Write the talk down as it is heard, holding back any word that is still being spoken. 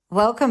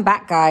Welcome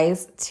back,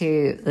 guys,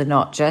 to the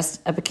Not Just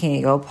a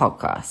Bikini Girl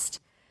podcast.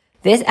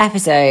 This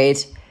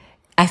episode,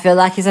 I feel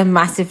like is a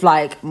massive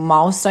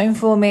milestone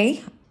for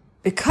me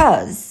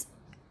because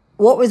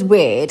what was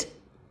weird,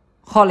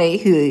 Holly,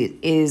 who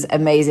is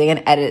amazing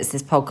and edits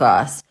this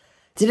podcast,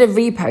 did a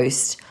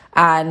repost,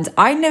 and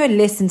I never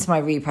listened to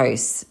my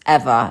reposts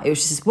ever. It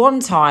was just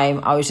one time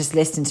I was just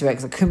listening to it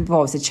because I couldn't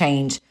bother to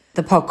change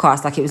the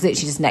podcast. It was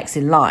literally just next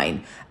in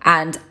line.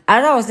 And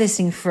as I was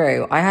listening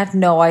through, I had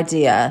no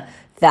idea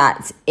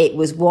that it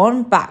was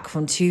one back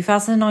from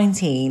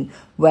 2019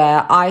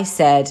 where I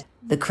said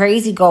the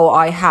crazy goal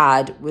I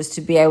had was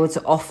to be able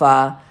to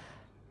offer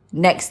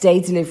next day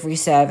delivery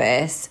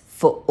service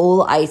for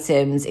all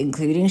items,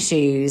 including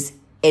shoes,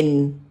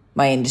 in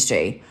my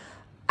industry.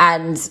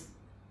 And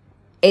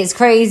it's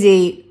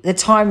crazy the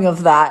timing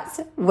of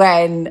that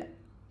when,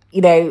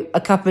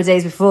 a couple of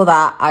days before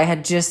that, I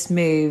had just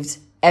moved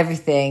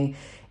everything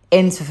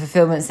into a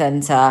fulfillment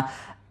center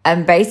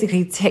and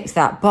basically ticked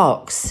that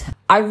box.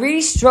 I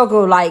really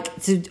struggle, how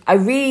do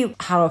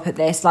I put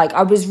this?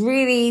 I was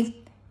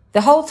really,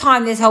 the whole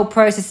time this whole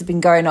process has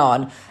been going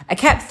on, I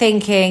kept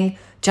thinking,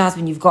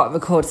 Jasmine, you've got to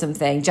record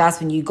something.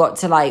 Jasmine, you got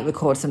to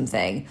record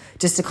something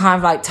just to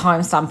kind of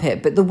timestamp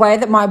it. But the way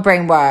that my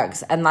brain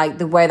works and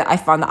the way that I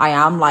find that I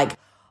am,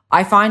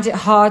 I find it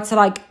hard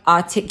to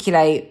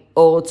articulate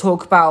or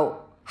talk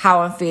about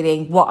how I'm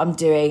feeling, what I'm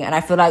doing. And I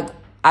feel like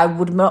I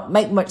would not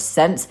make much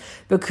sense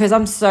because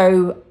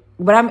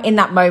when I'm in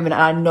that moment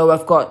and I know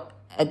I've got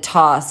a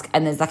task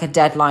and there's a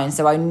deadline.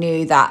 So I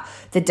knew that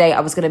the date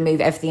I was going to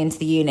move everything into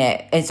the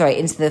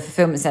into the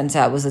fulfillment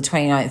center was the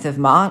 29th of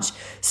March.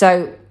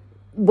 So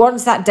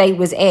once that date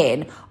was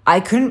in, I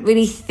couldn't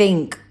really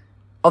think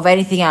of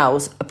anything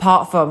else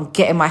apart from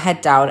getting my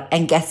head down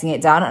and getting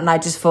it done. And I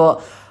just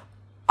thought,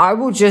 I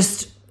will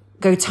just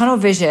go tunnel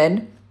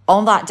vision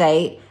on that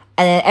date,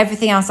 and then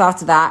everything else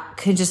after that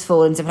can just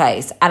fall into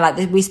place.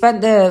 And we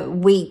spent the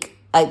week,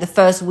 the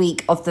first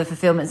week of the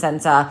fulfillment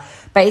center,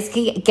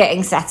 basically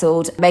getting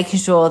settled, making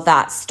sure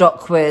that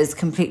stock was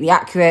completely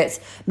accurate,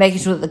 making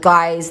sure that the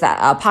guys that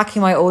are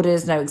packing my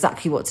orders know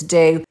exactly what to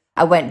do.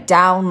 I went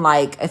down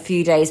a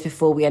few days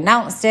before we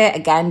announced it,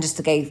 again, just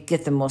to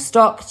give them more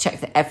stock,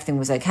 check that everything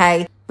was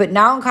okay. But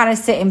now I'm kind of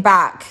sitting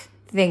back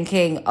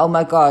thinking, oh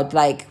my God,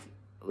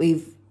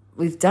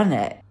 we've done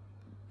it.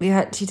 We've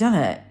actually done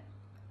it.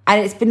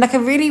 And it's been a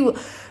really,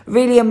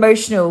 really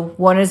emotional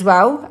one as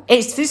well.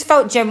 It's just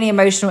felt generally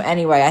emotional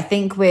anyway. I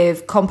think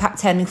with KOMPAK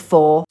turning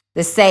 4,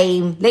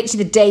 literally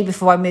the day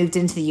before I moved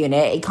into the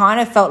unit, it kind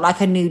of felt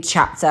like a new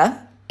chapter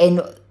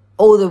in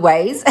all the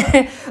ways.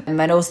 And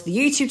then also the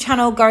YouTube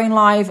channel going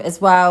live as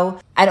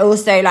well. And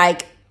also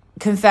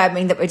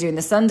confirming that we're doing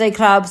the Sunday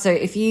Club. So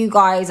if you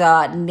guys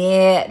are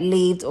near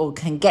Leeds or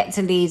can get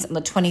to Leeds on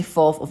the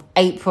 24th of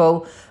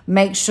April,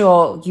 make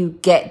sure you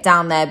get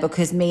down there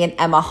because me and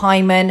Emma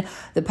Hyman,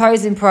 the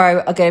Posing Pro,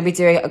 are going to be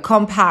doing a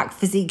KOMPAK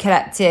Physique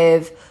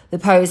Collective, the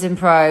Posing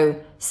Pro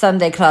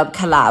Sunday Club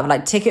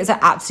collab. Tickets are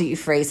absolutely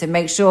free. So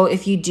make sure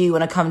if you do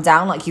want to come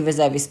down, you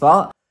reserve your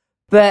spot.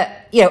 But,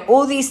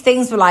 all these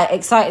things were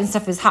exciting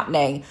stuff is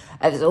happening.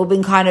 And it's all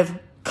been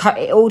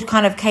it all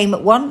kind of came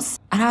at once.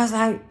 And I was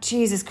like,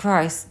 Jesus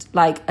Christ,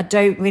 I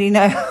don't really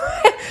know.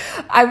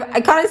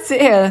 I kind of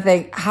sit here and I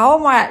think, how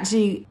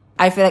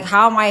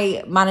am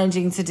I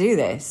managing to do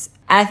this?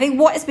 And I think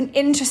what has been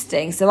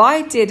interesting, so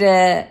I did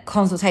a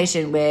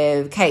consultation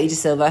with Katie De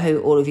Silva,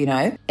 who all of you know.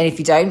 And if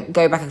you don't,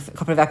 go back a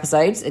couple of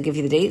episodes, I'll give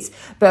you the deets.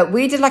 But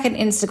we did an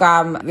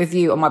Instagram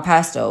review on my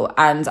personal,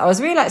 and I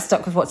was really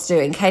stuck with what to do.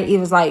 And Katie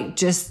was like,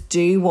 just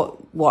do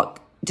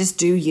just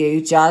do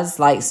you, Jazz.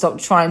 Stop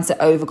trying to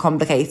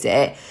overcomplicate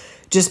it.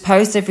 Just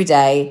post every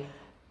day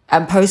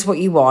and post what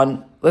you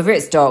want, whether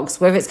it's dogs,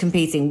 whether it's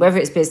competing, whether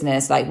it's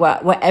business,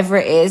 whatever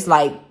it is,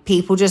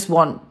 people just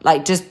want,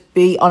 just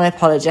be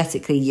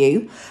unapologetically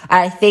you. And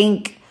I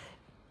think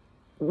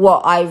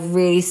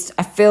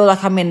I feel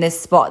like I'm in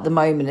this spot at the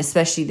moment,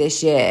 especially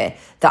this year,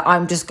 that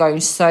I'm just going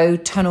so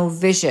tunnel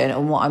vision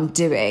on what I'm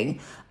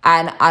doing.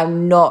 And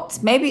I'm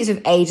not, maybe it's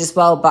with age as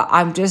well, but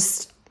I'm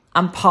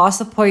past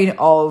the point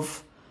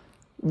of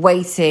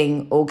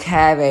waiting or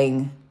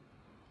caring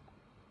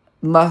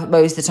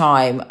most of the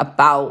time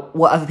about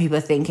what other people are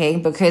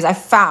thinking, because I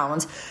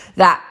found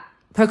that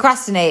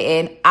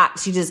procrastinating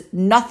actually does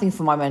nothing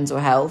for my mental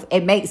health.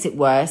 It makes it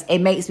worse. It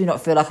makes me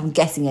not feel like I'm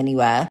getting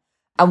anywhere.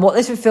 And what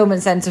this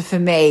fulfillment center for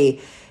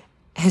me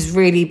has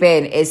really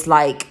been is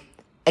a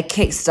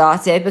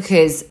kickstarter,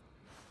 because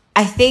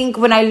I think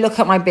when I look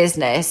at my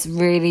business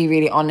really,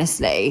 really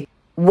honestly,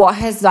 what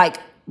has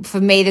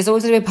for me, there's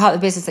always going to be a part of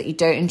the business that you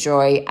don't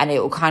enjoy, and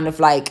it will kind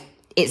of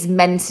it's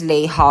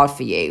mentally hard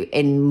for you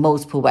in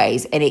multiple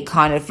ways, and it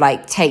kind of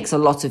takes a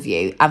lot of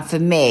you. And for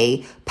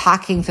me,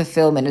 packing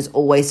fulfillment has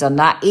always done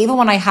that. Even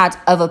when I had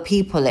other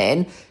people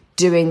in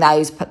doing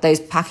those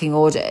packing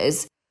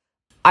orders,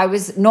 I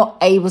was not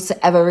able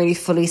to ever really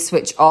fully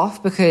switch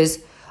off, because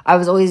I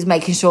was always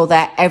making sure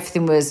that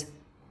everything was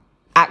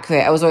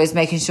accurate. I was always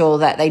making sure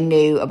that they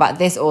knew about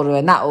this order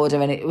and that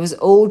order, and it was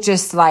all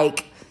just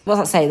what's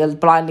that say? The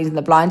blind leading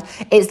the blind.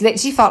 It's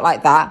literally felt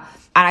like that.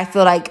 And I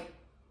feel like,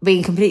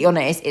 being completely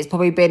honest, it's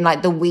probably been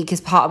like the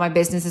weakest part of my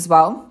business as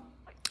well.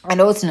 And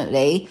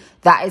ultimately,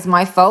 that is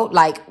my fault.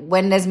 Like,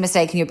 when there's a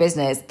mistake in your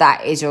business,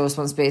 that is your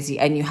responsibility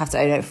and you have to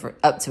own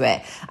up to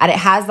it. And it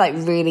has like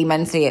really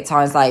mentally at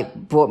times like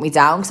brought me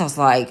down, because I was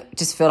like,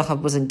 just feel like I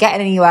wasn't getting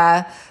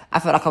anywhere. I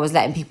felt like I was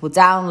letting people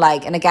down.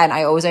 Like, and again,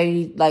 I was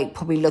only like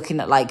probably looking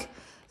at like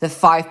the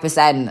 5%,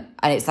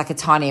 and it's like a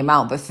tiny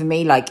amount. But for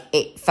me, like,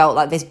 it felt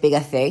like this bigger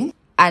thing.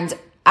 And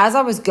as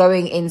I was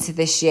going into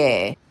this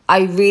year,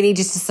 I really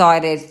just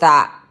decided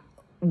that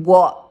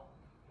what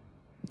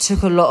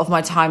took a lot of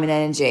my time and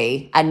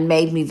energy and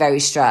made me very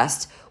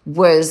stressed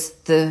was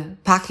the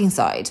packing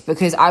side,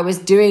 because I was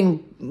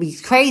doing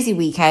these crazy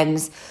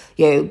weekends,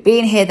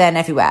 being here, there and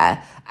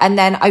everywhere. And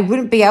then I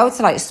wouldn't be able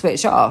to like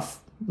switch off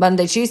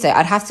Monday, Tuesday.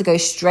 I'd have to go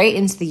straight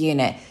into the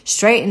unit,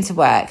 straight into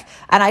work.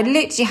 And I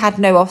literally had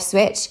no off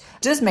switch.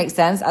 It does make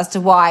sense as to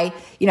why,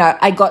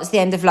 I got to the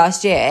end of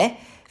last year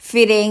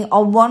feeling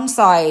on one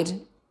side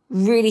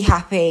really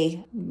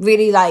happy,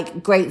 really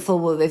like grateful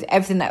with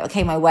everything that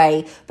came my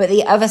way, but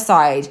the other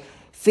side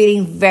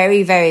feeling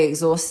very, very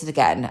exhausted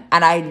again.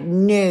 And I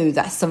knew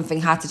that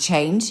something had to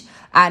change.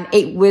 And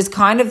it was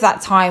kind of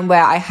that time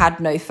where I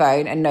had no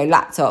phone and no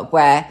laptop,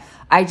 where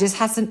I just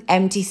had some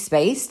empty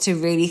space to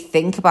really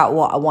think about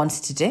what I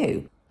wanted to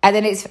do. And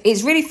then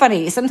it's really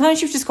funny.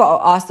 Sometimes you've just got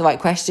to ask the right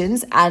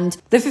questions. And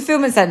the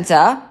fulfillment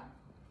center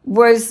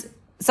was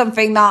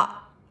something that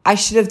I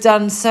should have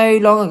done so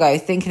long ago,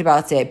 thinking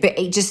about it. But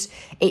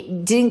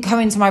it didn't come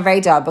into my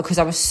radar because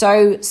I was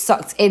so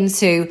sucked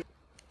into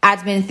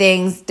admin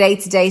things,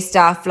 day-to-day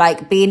stuff,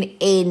 like being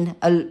in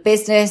a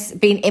business,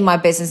 being in my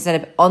business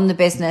instead of on the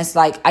business.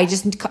 Like, I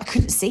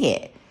couldn't see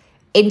it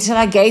until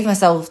I gave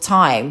myself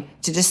time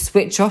to just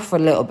switch off for a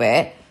little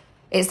bit.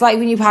 It's like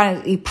when you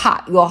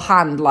pat your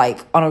hand like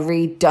on a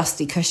really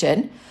dusty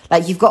cushion.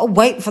 Like, you've got to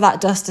wait for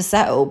that dust to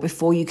settle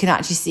before you can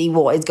actually see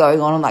what is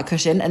going on that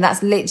cushion. And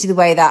that's literally the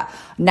way that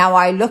now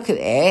I look at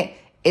it,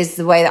 is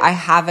the way that I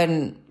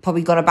haven't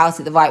probably gone about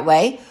it the right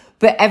way.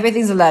 But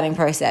everything's a learning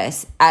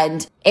process.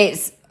 And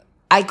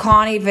I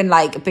can't even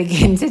like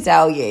begin to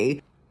tell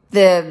you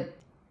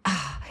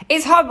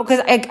it's hard, because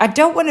I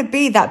don't want to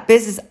be that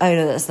business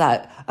owner that's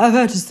like, I've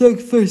had to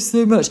sacrifice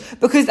so much,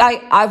 because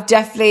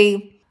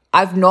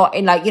I've not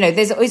in like,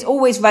 it's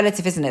always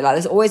relative, isn't it? Like,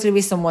 there's always going to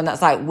be someone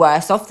that's like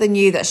worse off than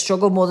you, that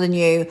struggled more than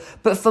you.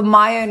 But from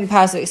my own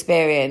personal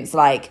experience,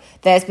 like,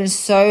 there's been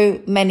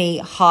so many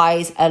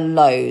highs and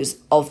lows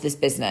of this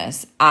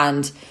business.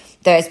 And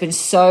there's been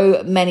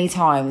so many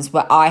times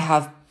where I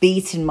have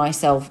beaten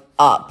myself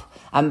up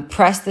and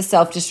pressed the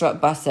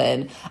self-destruct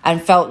button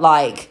and felt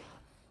like,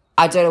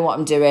 I don't know what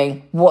I'm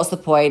doing. What's the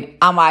point?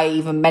 Am I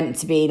even meant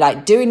to be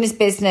like doing this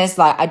business?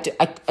 Like,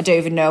 I don't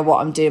even know what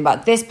I'm doing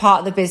about this part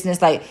of the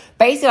business. Like,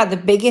 basically like the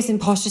biggest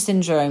imposter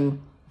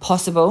syndrome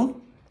possible.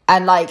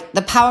 And like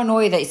the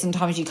paranoia that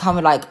sometimes you come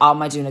with, like, oh,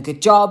 am I doing a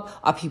good job?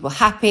 Are people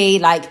happy?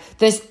 Like,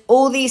 there's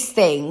all these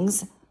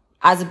things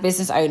as a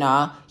business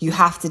owner you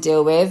have to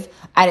deal with.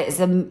 And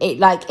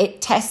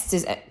it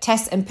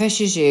tests and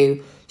pushes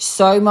you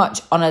so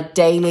much on a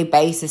daily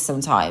basis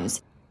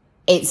sometimes.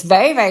 It's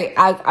very, very,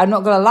 I'm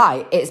not going to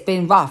lie, it's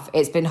been rough.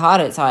 It's been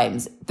hard at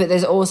times, but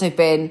there's also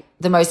been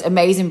the most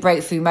amazing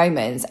breakthrough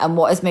moments. And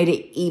what has made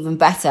it even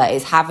better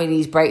is having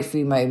these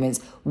breakthrough moments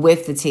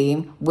with the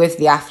team, with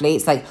the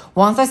athletes. Like,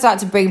 once I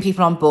started to bring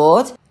people on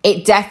board,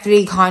 it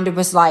definitely kind of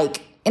was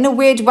like, in a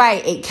weird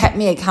way, it kept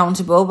me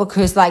accountable,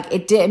 because like,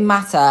 it didn't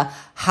matter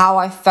how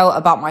I felt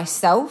about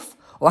myself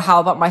or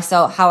how I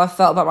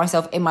felt about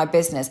myself in my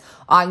business.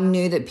 I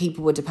knew that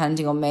people were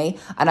depending on me,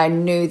 and I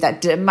knew that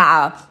didn't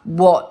matter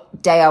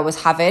what day I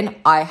was having,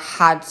 I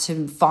had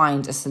to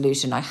find a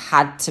solution. I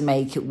had to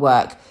make it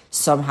work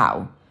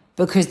somehow,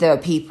 because there are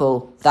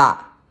people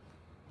that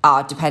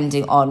are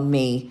depending on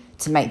me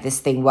to make this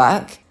thing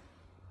work.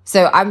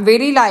 So I'm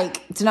really like,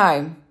 I don't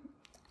know,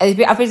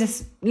 I've been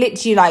just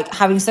literally like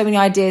having so many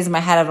ideas in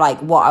my head of like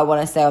what I want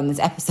to say on this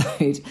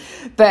episode.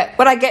 But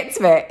when I get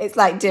to it, it's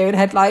like deer in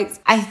headlights.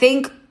 I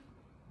think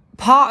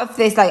part of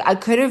this, like, I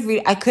could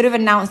have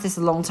announced this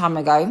a long time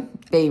ago,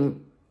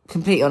 being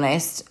completely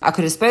honest. I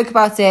could have spoke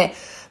about it,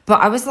 but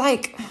I was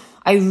like,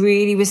 I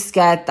really was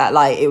scared that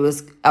like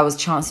I was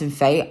chancing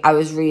fate. I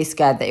was really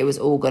scared that it was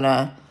all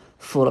gonna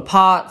fall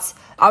apart.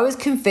 I was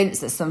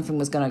convinced that something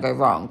was going to go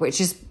wrong,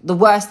 which is the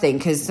worst thing,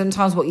 because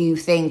sometimes what you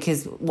think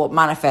is what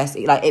manifests,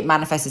 like, it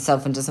manifests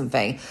itself into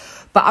something.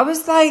 But I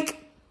was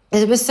like,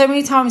 there was so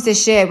many times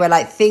this year where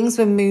like things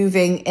were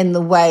moving in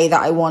the way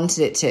that I wanted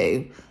it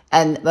to.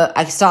 And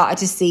I started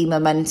to see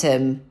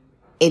momentum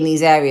in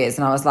these areas.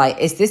 And I was like,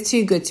 is this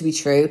too good to be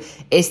true?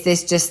 Is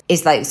this just,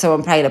 it's like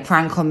someone playing a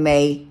prank on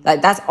me?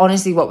 Like, that's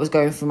honestly what was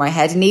going through my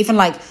head. And even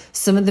like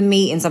some of the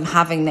meetings I'm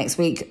having next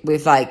week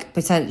with like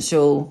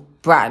potential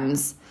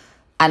brands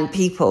and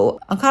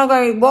people, I'm kind of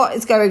going, what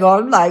is going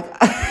on? Like,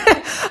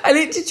 I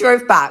literally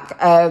drove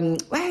back.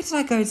 Where did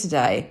I go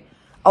today?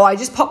 Oh, I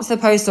just popped to the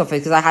post office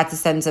because I had to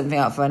send something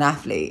out for an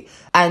athlete.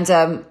 And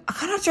I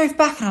kind of drove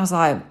back and I was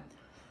like,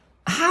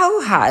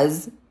 how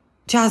has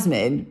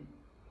Jasmine,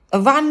 a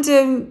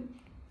random,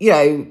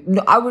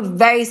 I would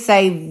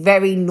say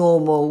very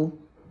normal,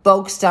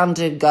 bog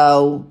standard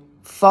girl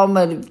from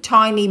a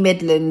tiny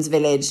Midlands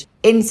village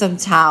in some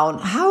town,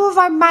 how have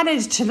I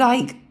managed to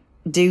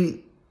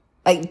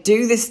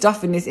do this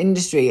stuff in this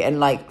industry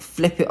and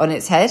flip it on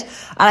its head? And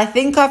I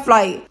think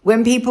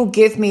when people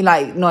give me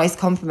nice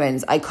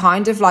compliments, I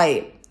kind of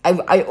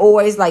I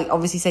always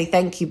obviously say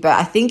thank you, but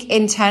I think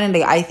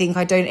internally I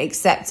don't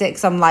accept it,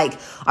 because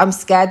I'm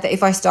scared that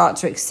if I start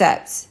to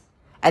accept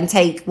and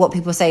take what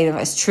people say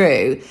as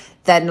true,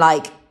 then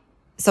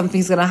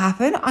something's gonna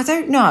happen. I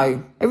don't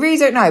know. I really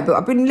don't know. But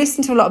I've been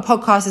listening to a lot of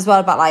podcasts as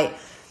well about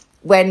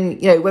when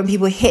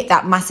people hit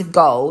that massive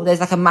goal, there's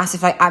a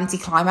massive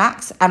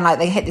anticlimax, and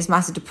they hit this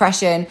massive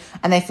depression,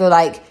 and they feel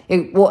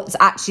what's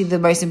actually the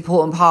most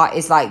important part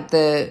is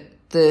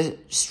the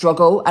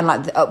struggle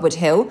and the upward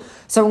hill.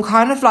 So I'm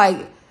kind of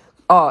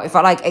if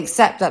I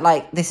accept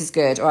that this is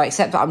good, or I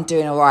accept that I'm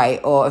doing all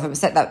right, or if I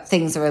accept that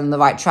things are on the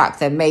right track,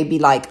 then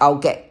maybe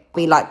I'll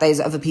be like those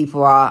other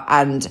people are,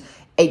 and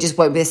it just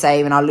won't be the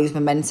same, and I'll lose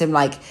momentum.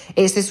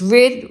 It's this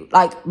weird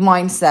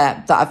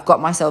mindset that I've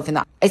got myself in,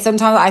 that it's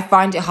sometimes I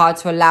find it hard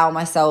to allow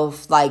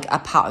myself a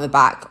pat on the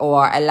back,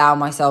 or allow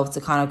myself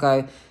to kind of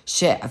go,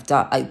 shit, I've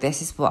done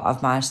this is what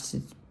I've managed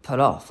to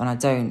pull off. And I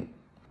don't,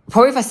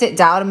 probably if I sit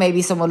down and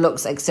maybe someone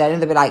looks external,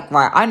 they'll be like,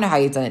 right, I know how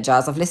you've done it,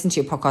 Jazz. I've listened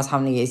to your podcast how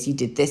many years, you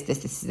did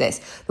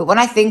this. But when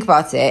I think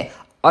about it,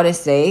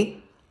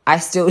 honestly, I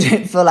still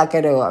don't feel like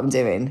I know what I'm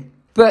doing.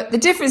 But the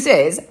difference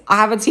is I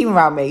have a team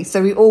around me,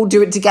 so we all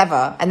do it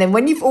together. And then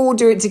when you all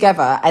do it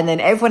together, and then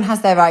everyone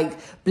has their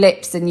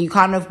blips, and you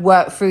kind of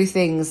work through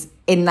things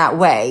in that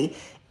way,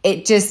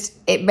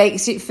 it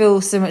makes it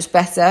feel so much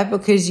better,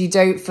 because you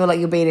don't feel like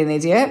you're being an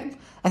idiot.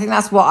 I think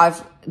that's what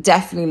I've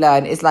definitely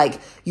learned, is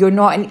you're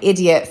not an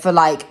idiot for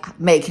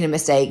making a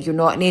mistake. You're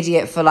not an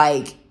idiot for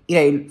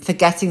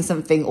forgetting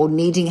something or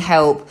needing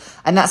help.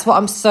 And that's what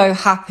I'm so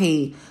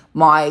happy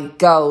my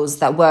girls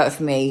that work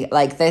for me,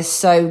 they're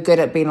so good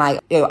at being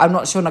I'm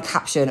not sure on a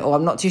caption, or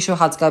I'm not too sure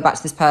how to go back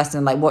to this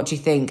person, what do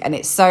you think? And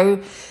it's so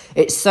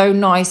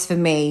nice for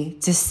me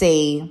to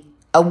see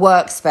a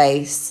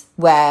workspace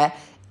where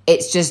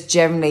it's just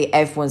generally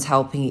everyone's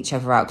helping each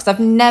other out,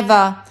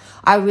 because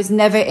I was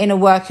never in a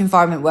work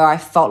environment where I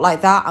felt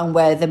like that, and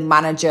where the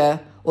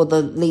manager or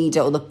the leader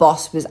or the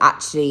boss was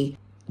actually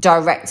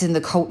directing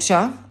the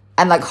culture.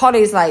 And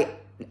Holly's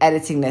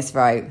editing this,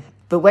 right?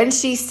 But when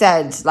she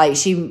said,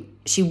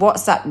 she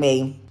WhatsApped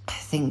me, I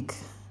think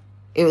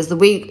it was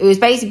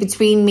basically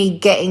between me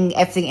getting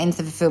everything into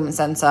the fulfillment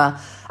center,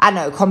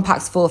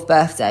 KOMPAK's 4th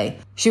birthday.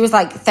 She was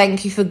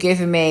thank you for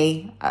giving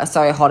me,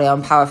 sorry, Holly,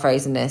 I'm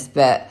paraphrasing this,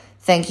 but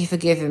thank you for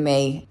giving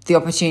me the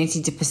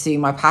opportunity to pursue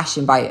my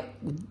passion by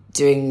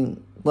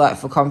doing work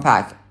for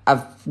KOMPAK.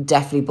 I've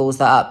definitely balls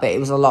that up, but it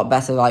was a lot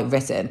better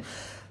written.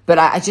 But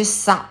I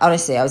just sat,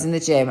 honestly, I was in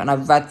the gym and I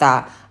read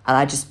that, and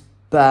I just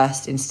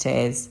burst into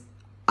tears.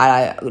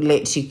 I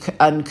literally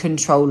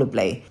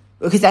uncontrollably,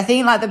 because I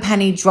think the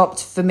penny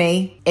dropped for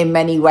me in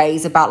many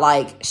ways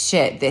about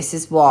shit, this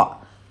is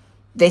what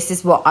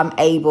I'm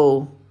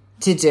able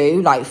to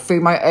do,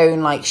 through my own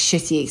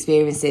shitty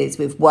experiences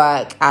with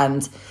work,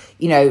 and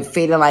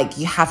feeling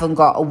you haven't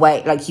got a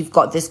way, you've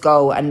got this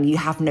goal and you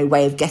have no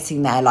way of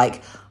getting there.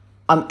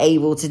 I'm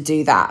able to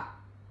do that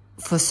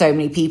for so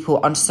many people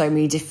on so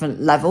many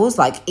different levels.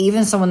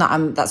 Even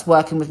someone that's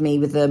working with me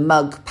with the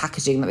mug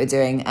packaging that we're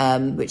doing,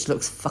 which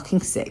looks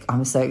fucking sick.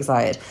 I'm so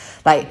excited.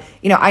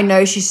 I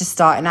know she's just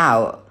starting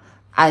out,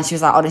 and she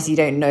was honestly, you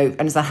don't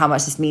understand how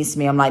much this means to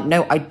me. I'm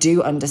no, I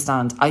do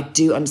understand. I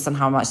do understand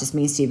how much this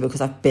means to you,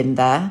 because I've been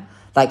there.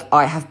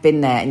 I have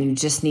been there, and you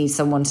just need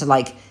someone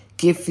to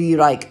give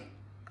you,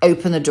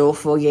 open the door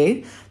for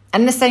you.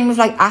 And the same with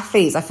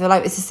athletes. I feel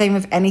it's the same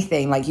with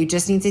anything. You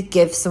just need to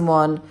give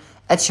someone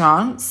a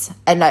chance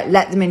and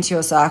let them into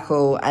your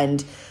circle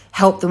and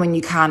help them when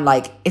you can.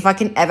 If I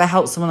can ever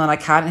help someone, then I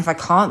can. If I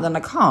can't, then I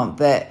can't.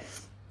 But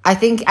I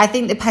think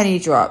the penny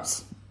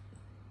dropped.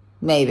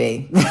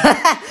 Maybe.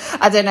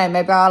 I don't know.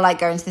 Maybe I'll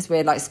go into this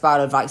weird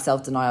spiral of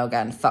self-denial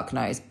again. Fuck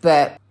knows.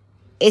 But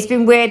it's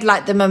been weird,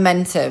 the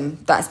momentum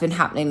that's been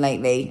happening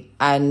lately.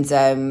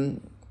 And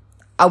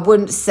I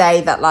wouldn't say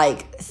that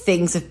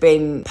things have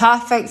been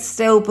perfect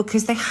still,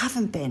 because they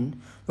haven't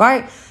been,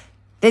 right?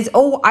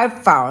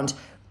 I've found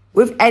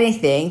with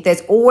anything,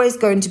 there's always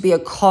going to be a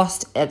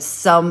cost at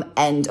some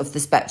end of the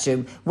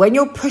spectrum. When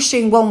you're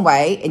pushing one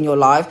way in your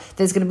life,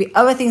 there's going to be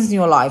other things in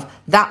your life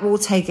that will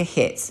take a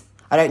hit.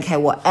 I don't care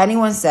what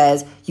anyone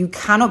says. You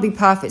cannot be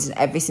perfect in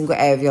every single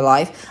area of your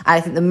life. And I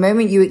think the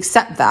moment you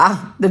accept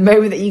that, the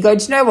moment that you go,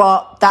 do you know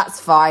what? That's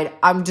fine.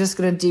 I'm just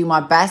going to do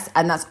my best.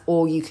 And that's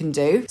all you can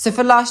do. So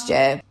for last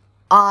year,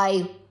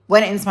 I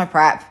went into my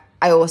prep.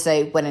 I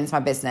also went into my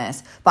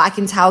business. But I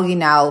can tell you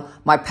now,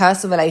 my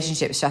personal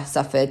relationships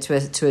suffered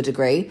to a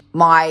degree.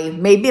 My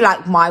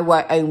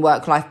own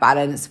work-life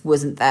balance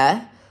wasn't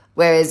there.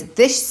 Whereas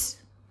this,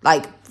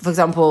 for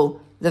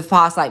example, the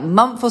past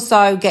month or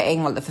so,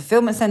 getting the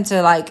fulfillment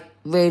center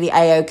really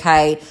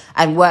A-okay,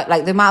 and work,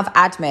 the amount of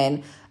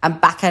admin and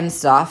back end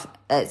stuff.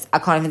 I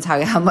can't even tell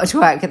you how much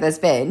work there's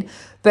been.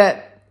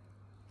 But,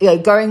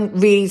 going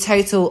really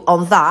total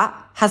on that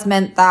has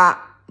meant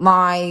that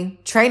my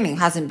training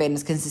hasn't been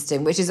as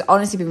consistent, which has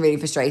honestly been really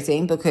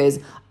frustrating because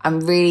I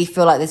really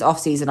feel like this off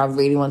season, I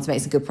really want to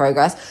make some good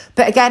progress.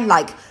 But again,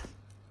 like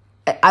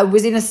I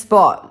was in a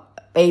spot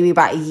maybe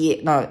about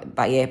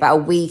a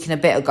week and a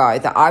bit ago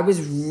that I was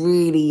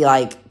really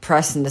like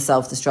pressing the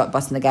self-destruct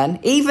button again.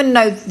 Even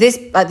though this,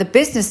 like the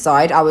business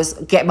side, I was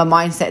getting my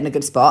mindset in a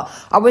good spot.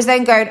 I was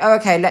then going, oh,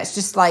 okay, let's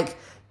just like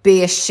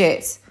be a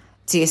shit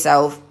to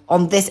yourself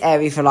on this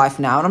area for life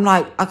now. And I'm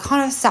like, I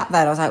kind of sat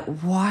there and I was like,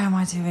 why am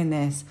I doing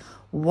this?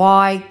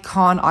 Why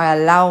can't I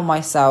allow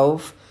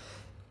myself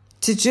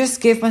to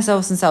just give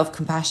myself some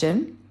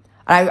self-compassion?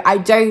 And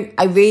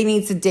I really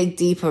need to dig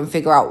deeper and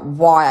figure out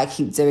why I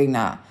keep doing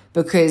that.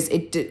 Because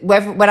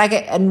when I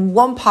get in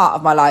one part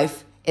of my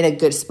life in a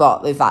good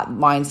spot with that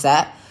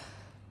mindset,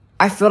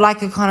 I feel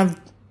like I kind of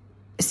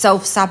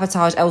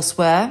self-sabotage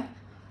elsewhere.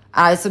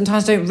 I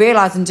sometimes don't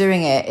realise I'm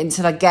doing it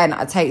until, again,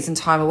 I take some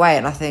time away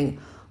and I think,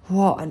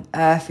 what on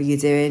earth are you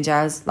doing,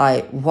 Jazz?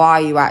 Like,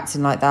 why are you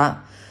acting like that?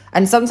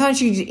 And sometimes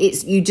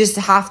you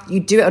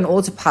do it on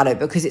autopilot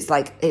because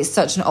it's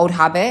such an old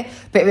habit,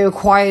 but it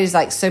requires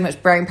like so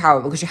much brain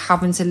power because you're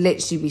having to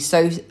literally be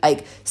so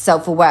like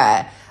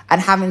self-aware and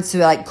having to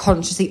like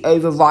consciously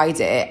override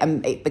it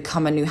and it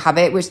become a new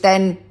habit, which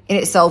then in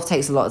itself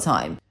takes a lot of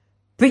time.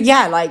 But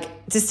yeah,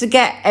 like just to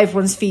get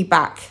everyone's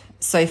feedback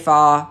so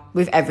far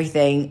with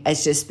everything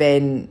has just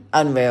been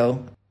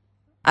unreal.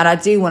 And I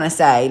do want to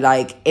say,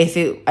 like,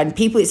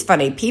 it's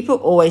funny, people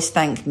always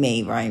thank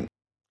me, right?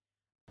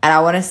 And I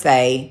want to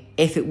say,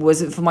 if it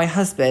wasn't for my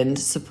husband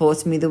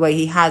supporting me the way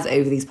he has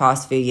over these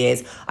past few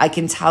years, I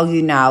can tell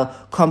you now,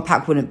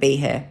 KOMPAK wouldn't be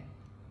here.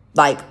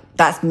 Like,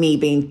 that's me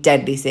being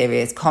deadly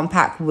serious.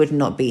 KOMPAK would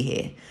not be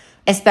here,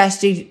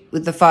 especially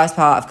with the first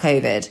part of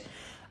COVID.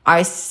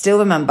 I still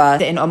remember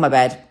sitting on my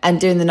bed and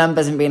doing the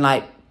numbers and being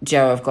like,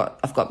 Joe,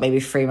 I've got maybe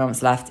 3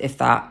 months left, if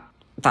that.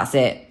 That's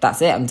it,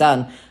 I'm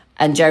done.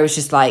 And Joe was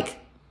just like,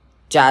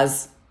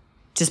 Jazz,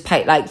 just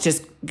pay, like,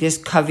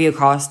 just cover your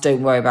costs.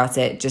 Don't worry about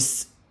it.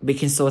 We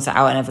can sort it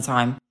out another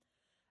time.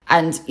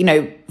 And,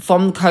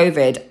 from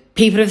COVID,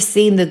 people have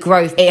seen the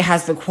growth. It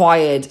has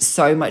required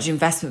so much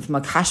investment from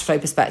a cash flow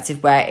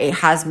perspective where it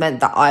has meant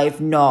that I've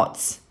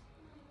not,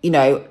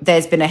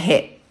 there's been a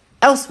hit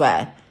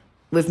elsewhere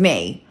with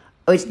me,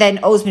 which then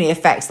ultimately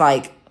affects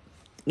like,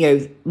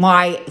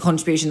 my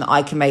contribution that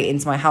I can make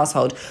into my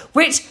household,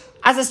 which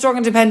as a strong,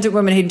 independent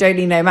woman who don't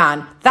need no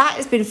man, that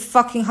has been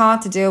fucking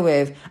hard to deal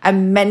with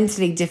and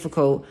mentally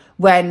difficult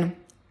when,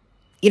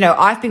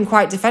 I've been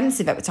quite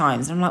defensive at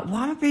times. And I'm like,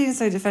 why am I being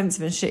so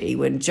defensive and shitty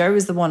when Joe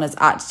is the one that's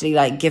actually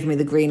like given me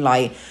the green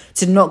light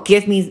to not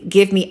give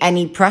me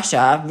any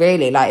pressure,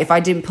 really. Like if I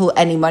didn't pull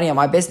any money on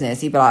my business,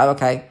 he'd be like, oh,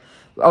 okay,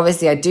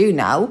 obviously I do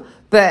now.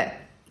 But,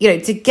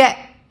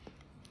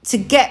 to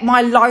get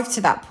my life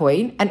to that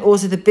point and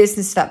also the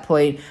business to that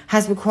point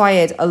has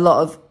required a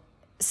lot of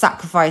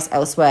sacrifice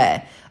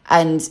elsewhere.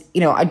 And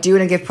I do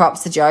want to give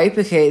props to Joe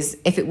because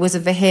if it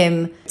wasn't for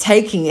him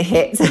taking a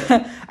hit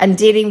and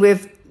dealing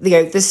with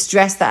the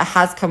stress that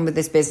has come with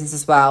this business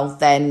as well,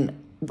 then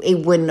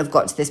it wouldn't have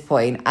got to this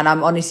point. And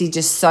I'm honestly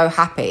just so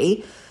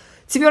happy.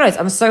 To be honest,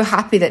 I'm so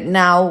happy that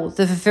now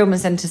the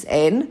fulfillment center's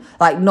in.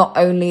 Like, not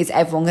only is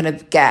everyone going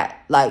to get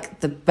like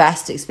the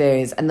best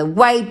experience and the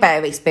way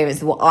better experience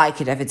than what I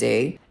could ever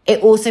do,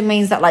 it also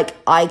means that like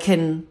I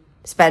can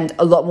spend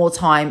a lot more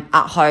time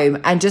at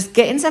home and just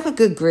get into like a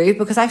good groove,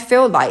 because I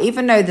feel like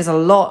even though there's a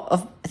lot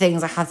of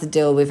things I have to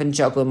deal with and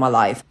juggle in my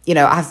life, I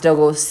have to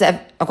juggle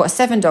I've got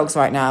 7 dogs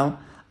right now.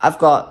 I've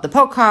got the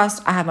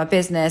podcast, I have my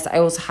business, I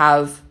also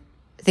have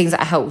things that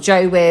I help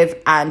Joe with,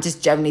 and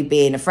just generally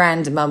being a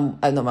friend,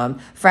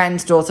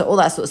 friend, daughter, all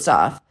that sort of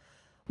stuff.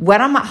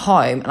 When I'm at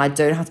home and I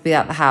don't have to be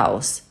at the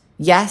house,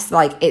 yes,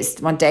 like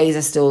my days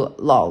are still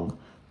long,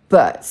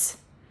 but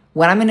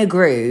when I'm in a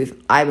groove,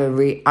 I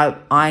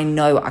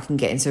know I can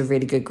get into a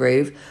really good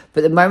groove.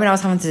 But the moment I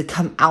was having to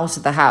come out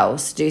of the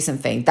house to do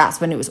something,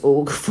 that's when it was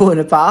all falling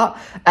apart.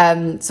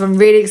 So I'm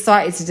really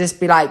excited to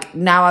just be like,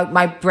 now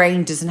my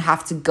brain doesn't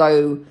have to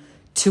go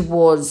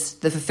towards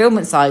the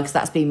fulfillment side because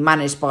that's being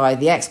managed by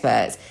the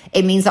experts.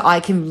 It means that I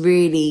can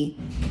really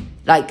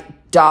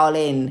like dial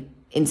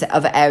into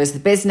other areas of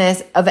the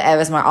business, other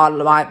areas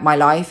of my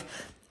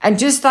life, and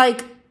just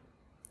like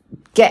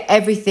get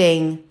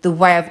everything the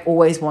way I've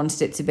always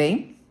wanted it to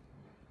be.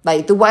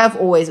 Like the way I've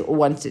always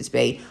wanted it to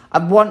be. I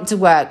want to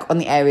work on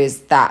the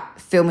areas that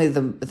fill me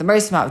with the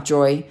most amount of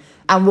joy,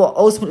 and what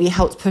ultimately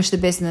helps push the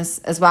business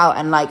as well,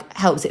 and like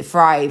helps it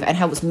thrive and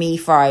helps me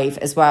thrive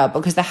as well.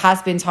 Because there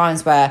has been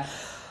times where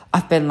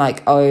I've been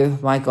like, oh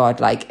my God,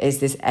 like, is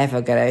this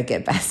ever going to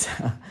get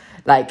better?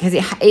 Like, because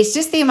it's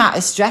just the amount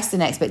of stress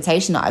and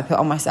expectation that I put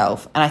on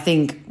myself. And I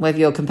think whether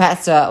you're a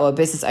competitor or a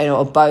business owner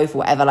or both, or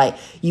whatever, like,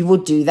 you will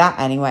do that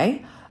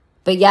anyway.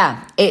 But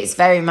yeah, it's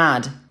very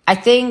mad. I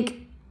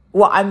think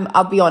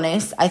I'll be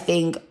honest, I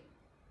think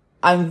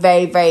I'm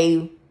very,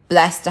 very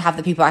blessed to have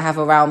the people I have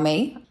around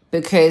me,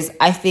 because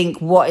I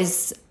think what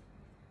is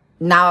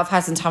now I've had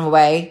some time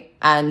away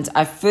and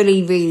I've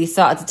fully really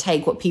started to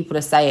take what people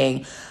are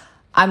saying,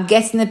 I'm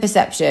getting the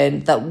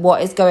perception that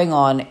what is going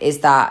on is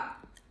that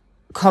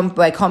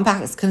where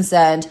KOMPAK is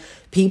concerned,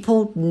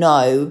 people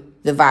know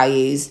the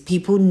values,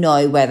 people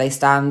know where they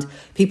stand,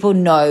 people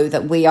know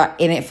that we are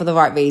in it for the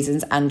right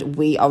reasons and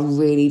we are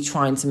really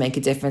trying to make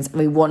a difference. And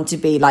we want to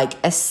be like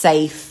a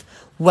safe,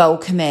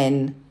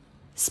 welcoming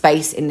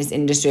space in this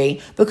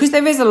industry, because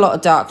there is a lot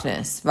of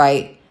darkness,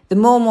 right? The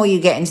more and more you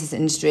get into this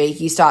industry,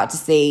 you start to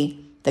see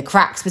the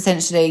cracks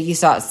potentially, you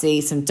start to see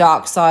some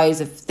dark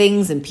sides of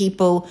things and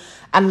people.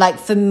 And like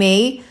for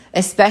me,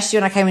 especially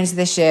when I came into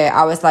this year,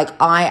 I was like,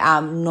 I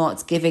am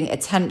not giving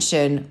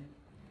attention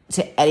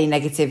to any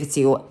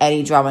negativity or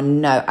any drama.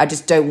 No, I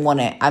just don't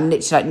want it. I'm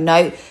literally like,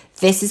 no,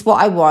 this is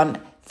what I want.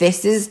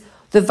 This is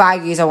the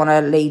values I want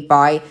to lead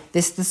by.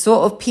 This is the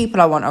sort of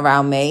people I want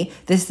around me.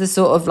 This is the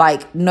sort of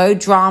like no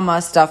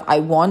drama stuff I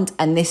want.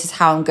 And this is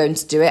how I'm going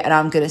to do it. And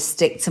I'm going to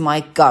stick to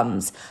my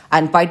guns.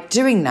 And by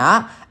doing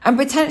that, and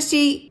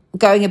potentially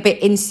going a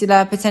bit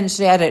insular,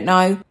 potentially, I don't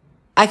know,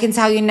 I can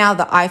tell you now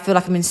that I feel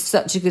like I'm in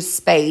such a good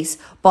space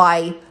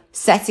by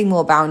setting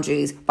more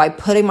boundaries, by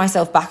putting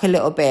myself back a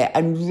little bit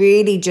and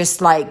really just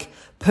like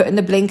putting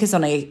the blinkers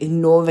on,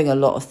 ignoring a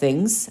lot of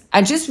things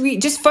and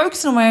just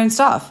focusing on my own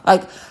stuff.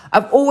 Like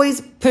I've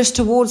always pushed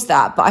towards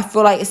that, but I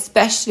feel like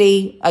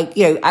especially like,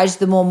 you know, as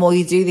the more and more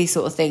you do these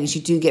sort of things,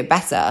 you do get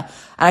better. And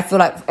I feel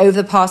like over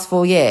the past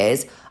 4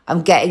 years,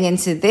 I'm getting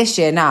into this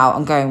year now,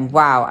 I'm going,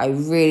 wow, I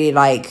really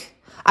like,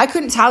 I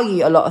couldn't tell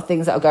you a lot of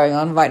things that are going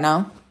on right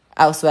now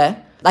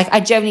elsewhere. Like I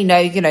generally know,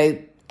 you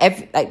know,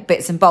 like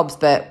bits and bobs,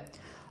 but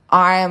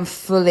I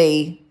feel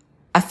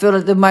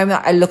like the moment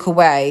that I look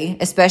away,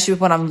 especially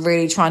when I'm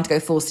really trying to go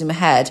full steam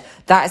ahead,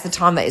 that is the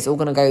time that it's all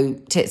going to go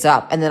tits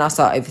up. And then I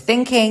start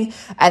overthinking,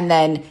 and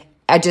then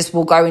I just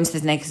will go into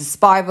this negative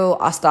spiral.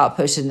 I start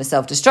pushing the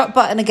self-destruct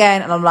button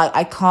again. And I'm like,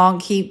 I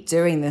can't keep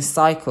doing this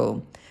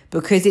cycle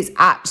because it's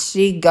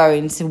actually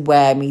going to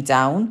wear me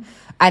down.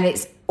 And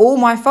it's all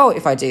my fault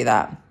if I do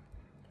that.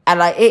 And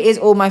like, it is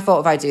all my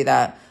fault if I do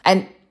that.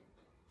 And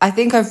I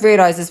think I've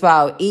realised as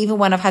well, even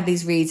when I've had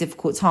these really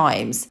difficult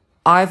times,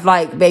 I've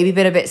like maybe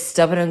been a bit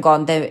stubborn and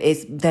gone,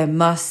 there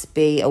must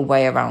be a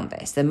way around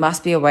this. There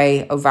must be a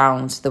way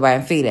around the way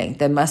I'm feeling.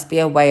 There must be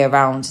a way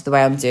around the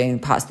way I'm doing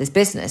parts of this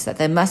business. That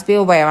there must be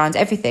a way around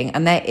everything.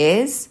 And there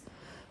is.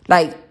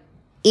 Like,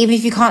 even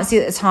if you can't see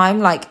it at the time,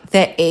 like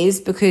there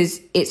is, because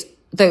it's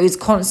those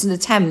constant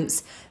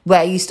attempts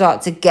where you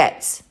start to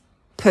get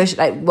pushed,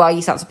 like where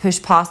you start to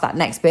push past that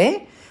next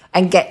bit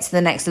and get to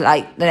the next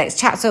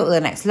chapter or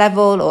the next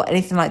level or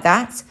anything like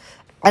that.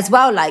 As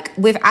well, like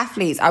with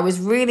athletes, I was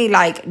really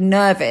like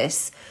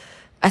nervous.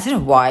 I don't know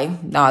why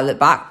now I look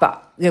back,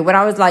 but you know, when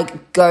I was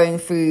like going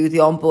through the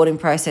onboarding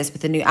process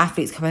with the new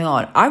athletes coming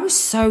on, I was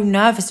so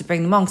nervous to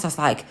bring them on because I was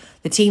like,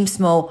 the team's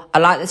small. I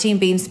like the team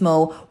being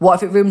small.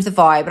 What if it ruins the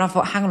vibe? And I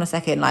thought, hang on a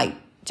second, like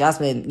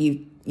Jasmine,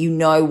 you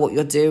know what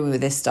you're doing with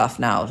this stuff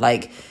now.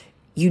 Like,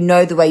 you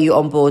know the way you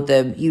onboard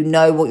them. You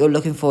know what you're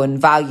looking for in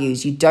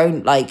values. You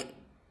don't like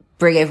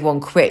bring everyone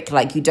quick.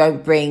 Like you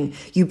bring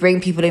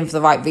people in for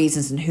the right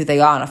reasons and who they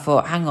are. And I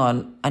thought, hang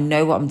on, I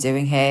know what I'm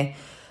doing here.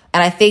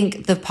 And I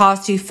think the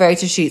past 2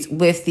 photo shoots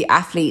with the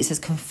athletes has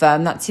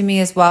confirmed that to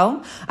me as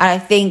well. And I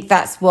think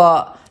that's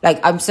what,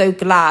 like, I'm so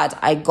glad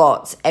I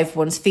got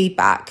everyone's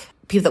feedback,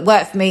 people that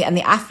work for me and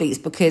the athletes,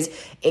 because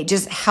it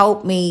just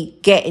helped me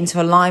get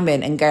into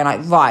alignment and go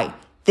like, right,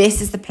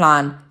 this is the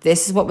plan.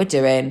 This is what we're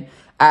doing.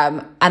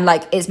 And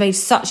like, it's made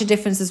such a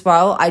difference as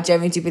well. I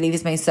genuinely do believe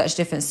it's made such a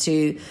difference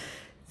to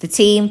the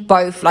team,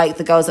 both like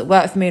the girls that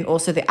work for me and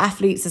also the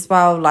athletes as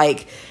well.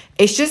 Like,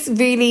 it's just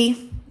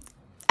really,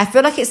 I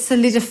feel like it's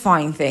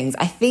solidifying things.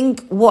 I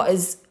think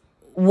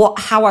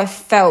how I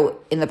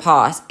felt in the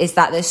past is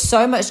that there's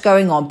so much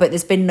going on, but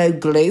there's been no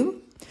glue.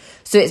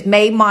 So it's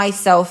made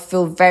myself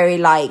feel very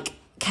like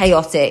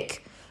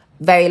chaotic,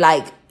 very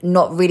like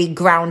not really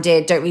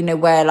grounded, don't really know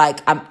where like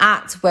I'm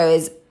at.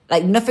 Whereas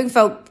like nothing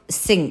felt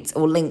synced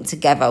or linked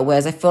together.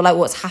 Whereas I feel like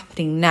what's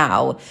happening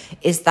now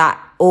is that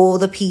all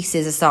the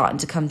pieces are starting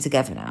to come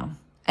together now.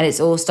 And it's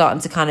all starting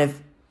to kind of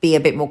be a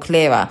bit more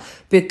clearer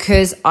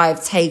because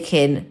I've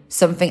taken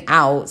something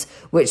out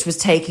which was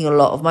taking a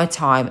lot of my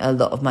time and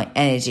a lot of my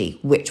energy,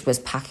 which was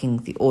packing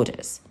the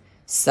orders.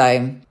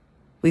 So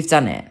we've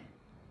done it.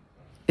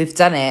 We've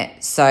done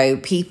it so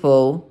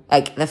people,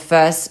 like the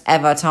first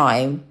ever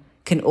time,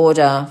 can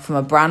order from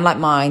a brand like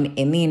mine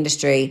in the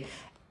industry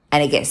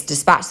and it gets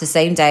dispatched the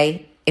same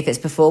day if it's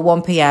before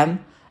 1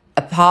 p.m.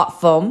 Apart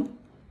from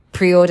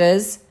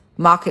pre-orders,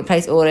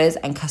 marketplace orders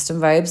and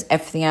custom robes,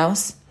 everything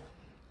else,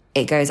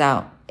 it goes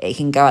out. It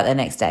can go out the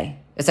next day.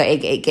 So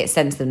it gets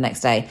sent to them the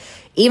next day.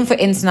 Even for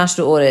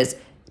international orders,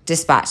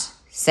 dispatch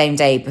same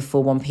day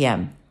before 1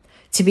 p.m.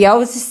 To be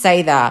able to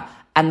say that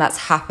and that's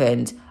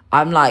happened,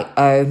 I'm like,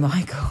 oh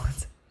my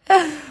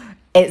God.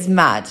 It's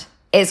mad.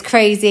 It's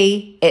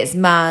crazy. It's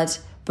mad.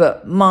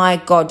 But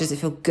my God, does it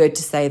feel good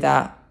to say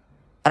that?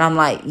 And I'm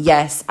like,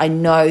 yes, I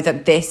know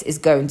that this is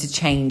going to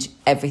change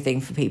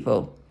everything for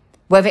people.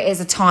 Whether it is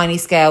a tiny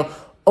scale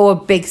or a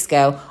big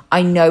scale,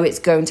 I know it's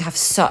going to have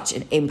such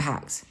an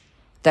impact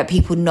that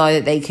people know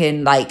that they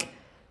can like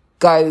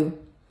go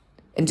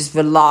and just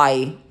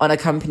rely on a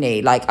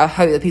company. Like, I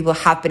hope that people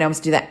have been able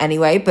to do that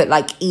anyway, but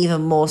like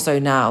even more so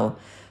now.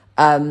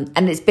 And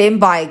it's been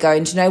by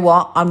going, do you know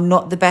what? I'm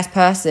not the best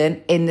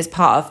person in this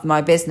part of my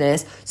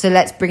business. So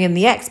let's bring in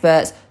the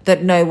experts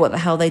that know what the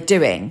hell they're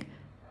doing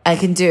and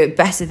can do it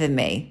better than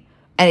me.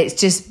 And it's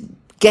just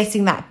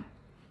getting that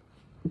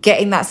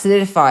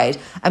solidified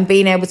and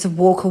being able to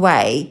walk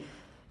away.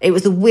 It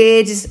was the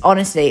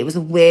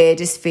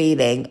weirdest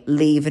feeling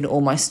leaving all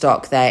my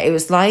stock there. It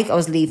was like I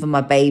was leaving my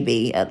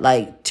baby at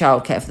like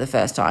childcare for the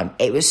first time.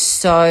 It was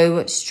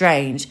so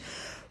strange.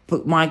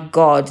 But my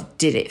God,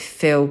 did it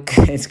feel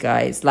good,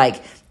 guys.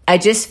 Like, I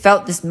just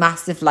felt this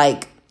massive,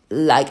 like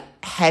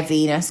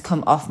heaviness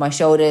come off my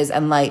shoulders.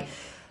 And like,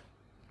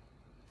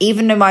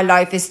 even though my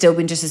life has still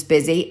been just as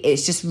busy,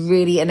 it's just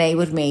really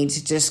enabled me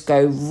to just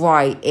go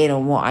right in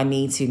on what I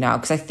need to now.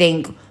 Because I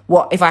think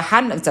if I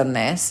hadn't have done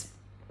this,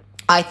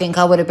 I think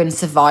I would have been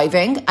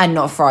surviving and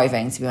not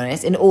thriving, to be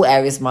honest, in all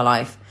areas of my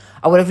life.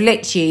 I would have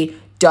literally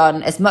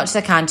done as much as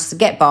I can just to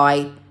get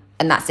by,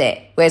 and that's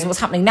it. Whereas what's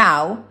happening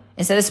now,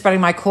 instead of spreading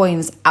my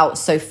coins out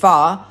so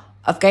far,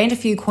 I've gained a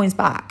few coins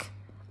back.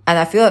 And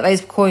I feel like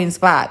those coins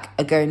back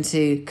are going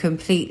to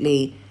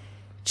completely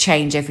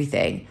change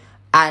everything.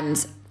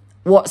 And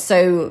what's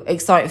so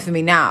exciting for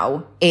me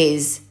now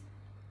is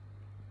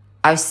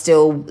there's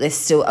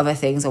still other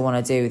things I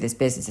want to do with this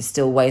business. There's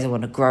still ways I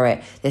want to grow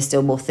it. There's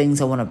still more things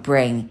I want to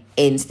bring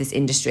into this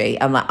industry.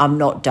 I'm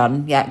not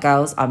done yet,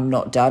 girls. I'm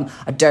not done.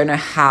 I don't know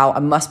how. I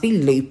must be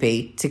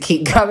loopy to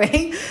keep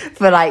going.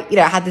 For I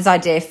had this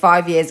idea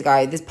 5 years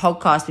ago. This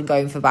podcast's been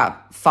going for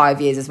about 5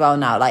 years as well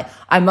now. Like,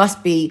 I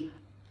must be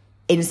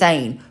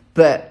insane.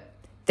 But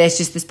there's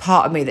just this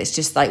part of me that's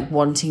just like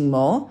wanting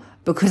more,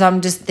 because I'm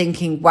just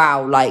thinking,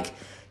 wow, like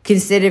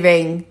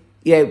considering,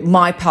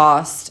 my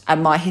past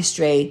and my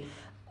history,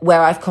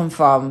 where I've come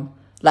from,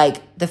 like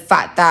the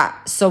fact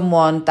that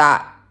someone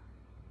that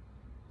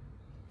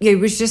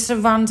was just a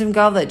random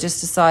girl that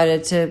just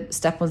decided to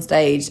step on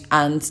stage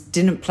and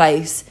didn't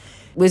place,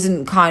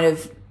 wasn't kind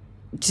of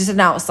just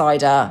an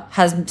outsider,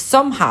 has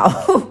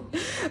somehow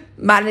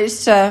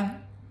managed to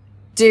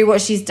do what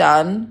she's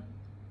done.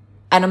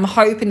 And I'm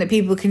hoping that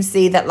people can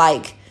see that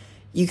like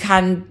you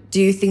can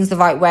do things the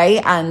right way,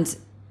 and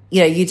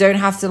you don't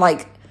have to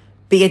like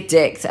be a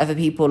dick to other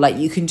people. Like,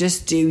 you can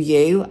just do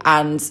you,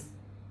 and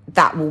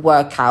that will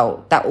work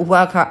out. That will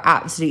work out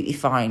absolutely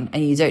fine.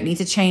 And you don't need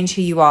to change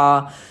who you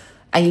are,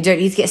 and you don't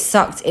need to get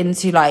sucked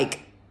into like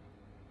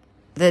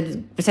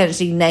the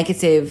potentially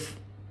negative,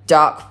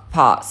 dark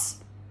parts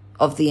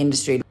of the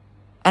industry.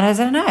 And I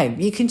don't know,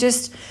 you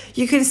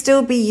can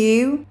still be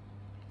you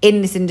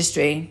in this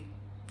industry.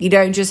 You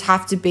don't just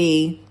have to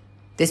be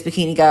this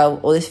bikini girl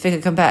or this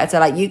figure competitor.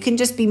 Like, you can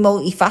just be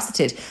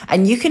multifaceted,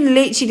 and you can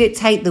literally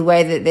dictate the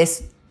way that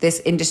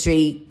this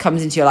industry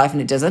comes into your life,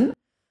 and it doesn't. And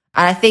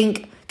I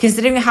think,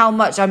 considering how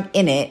much I'm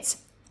in it,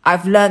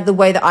 I've learned the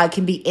way that I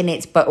can be in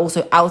it but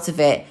also out of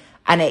it,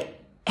 and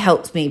it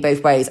helps me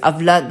both ways.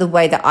 I've learned the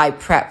way that I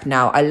prep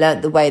now. I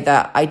learned the way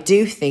that I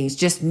do things,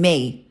 just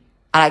me,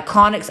 and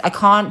I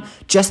can't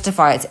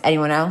justify it to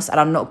anyone else, and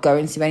I'm not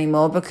going to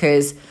anymore,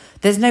 because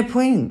there's no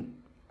point.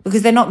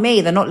 Because they're not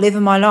me. They're not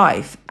living my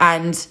life.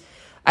 And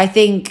I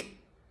think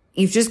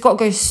you've just got to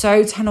go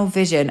so tunnel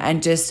vision,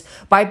 and just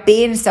by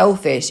being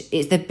selfish,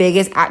 it's the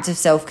biggest act of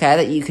self-care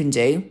that you can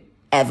do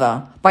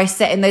ever. By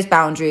setting those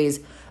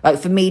boundaries, like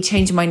for me,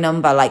 changing my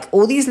number, like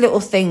all these little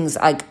things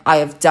I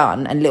have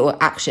done and little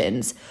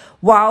actions,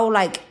 while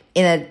like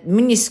in a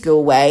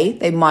minuscule way,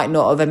 they might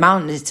not have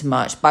amounted to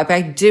much. But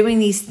by doing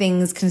these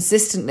things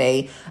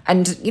consistently,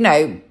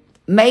 and,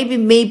 maybe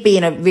me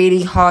being a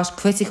really harsh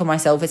critic on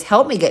myself has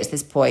helped me get to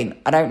this point.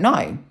 I don't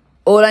know.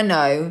 All I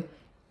know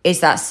is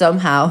that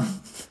somehow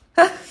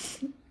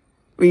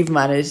we've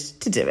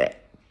managed to do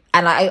it.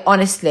 And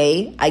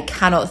I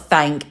cannot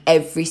thank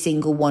every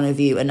single one of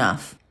you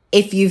enough.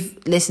 If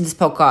you've listened to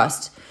this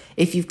podcast,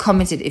 if you've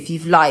commented, if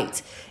you've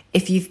liked,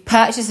 if you've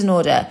purchased an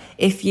order,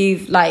 if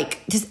you've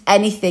like just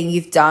anything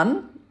you've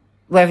done,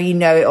 whether you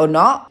know it or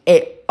not,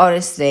 it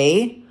has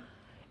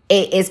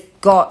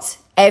got...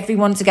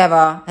 Everyone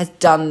together has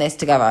done this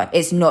together.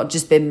 It's not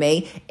just been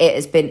me. It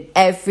has been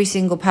every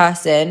single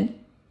person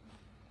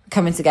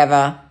coming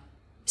together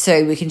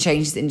so we can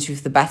change this industry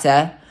for the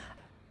better.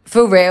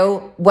 For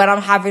real, when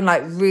I'm having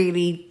like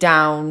really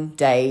down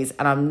days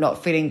and I'm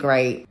not feeling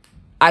great,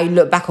 I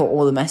look back at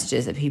all the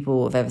messages that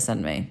people have ever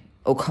sent me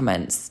or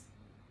comments.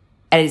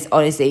 And it's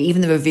honestly,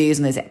 even the reviews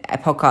on this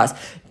podcast,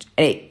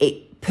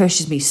 it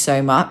pushes me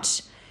so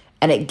much.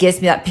 And it gives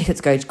me that pick up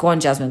to go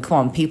on, Jasmine, come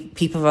on,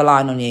 people are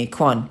relying on you.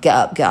 Come on,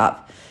 get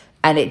up.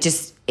 And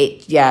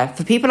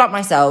for people like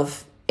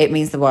myself, it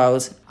means the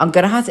world. I'm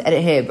going to have to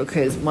edit here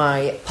because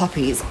my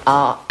puppies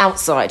are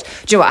outside.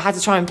 Do you know what? I had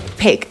to try and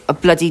pick a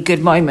bloody good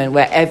moment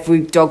where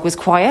every dog was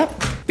quiet.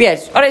 But yeah,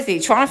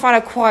 honestly, trying to find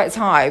a quiet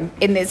time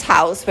in this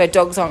house where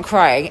dogs aren't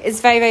crying is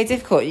very, very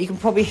difficult. You can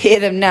probably hear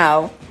them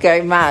now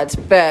going mad.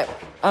 But,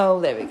 oh,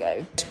 there we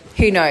go.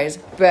 who knows?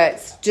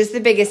 But just the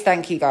biggest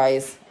thank you,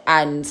 guys.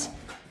 And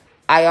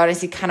I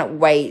honestly cannot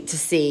wait to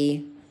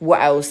see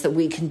what else that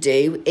we can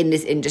do in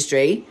this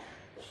industry.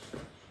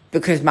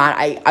 Because, man,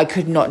 I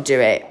could not do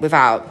it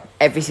without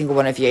every single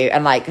one of you.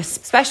 And, like, a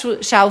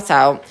special shout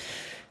out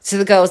to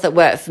the girls that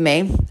work for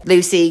me.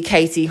 Lucy,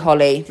 Katie,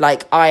 Holly.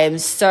 Like, I am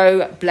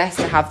so blessed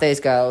to have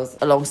those girls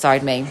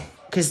alongside me.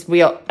 Because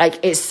we are, like,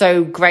 it's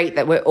so great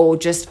that we're all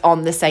just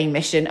on the same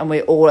mission and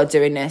we all are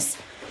doing this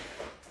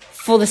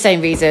for the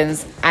same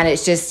reasons. And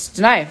it's just,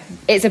 no,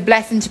 it's a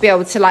blessing to be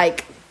able to,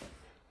 like,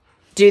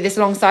 do this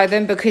alongside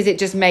them, because it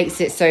just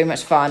makes it so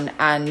much fun,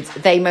 and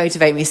they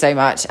motivate me so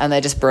much, and they're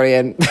just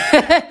brilliant.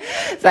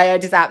 They are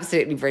just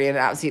absolutely brilliant,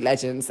 absolute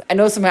legends. And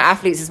also my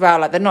athletes as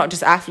well. Like, they're not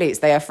just athletes,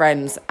 they are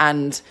friends,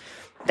 and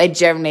they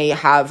generally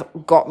have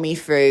got me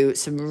through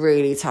some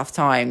really tough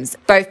times,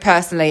 both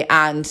personally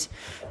and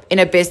in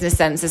a business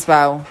sense as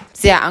well.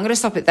 So yeah, I'm going to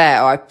stop it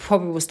there, or I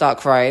probably will start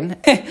crying.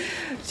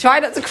 Try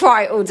not to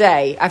cry all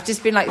day. I've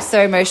just been, like,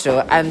 so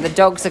emotional, and the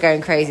dogs are going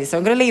crazy, so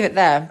I'm going to leave it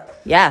there.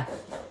 Yeah.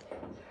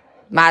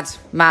 Mad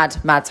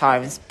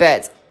times.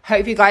 But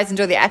hope you guys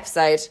enjoy the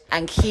episode,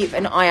 and keep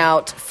an eye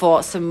out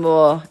for some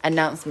more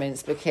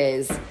announcements,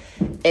 because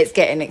it's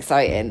getting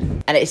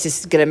exciting and it's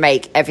just going to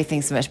make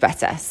everything so much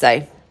better.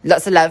 So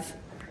lots of love,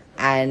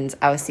 and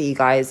I will see you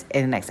guys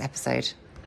in the next episode.